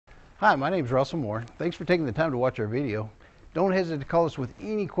Hi, my name is Russell Moore. Thanks for taking the time to watch our video. Don't hesitate to call us with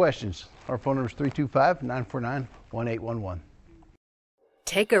any questions. Our phone number is 325-949-1811.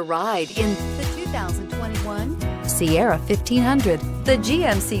 Take a ride in the 2021 Sierra 1500. The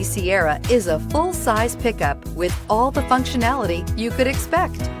GMC Sierra is a full-size pickup with all the functionality you could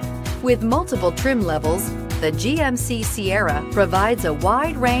expect. With multiple trim levels, the GMC Sierra provides a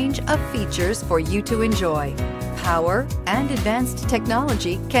wide range of features for you to enjoy. Power and advanced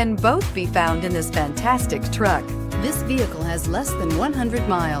technology can both be found in this fantastic truck. This vehicle has less than 100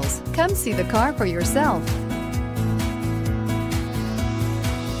 miles. Come see the car for yourself.